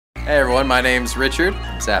Hey everyone, my name's Richard from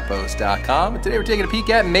Zappos.com, and today we're taking a peek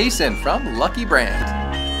at Mason from Lucky Brand.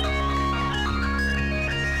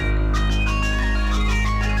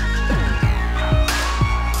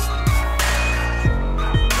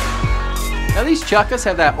 Now these chukkas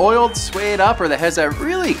have that oiled suede upper that has that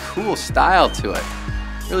really cool style to it.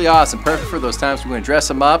 Really awesome, perfect for those times when you're gonna dress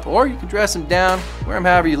them up, or you can dress them down, wear them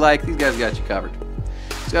however you like. These guys got you covered.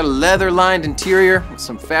 It's got a leather-lined interior with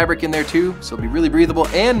some fabric in there too, so it'll be really breathable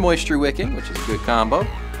and moisture-wicking, which is a good combo.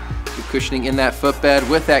 Good cushioning in that footbed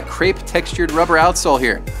with that crepe-textured rubber outsole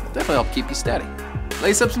here. It'll definitely help keep you steady.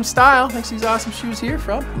 Lace up some style, thanks to these awesome shoes here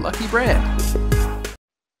from Lucky Brand.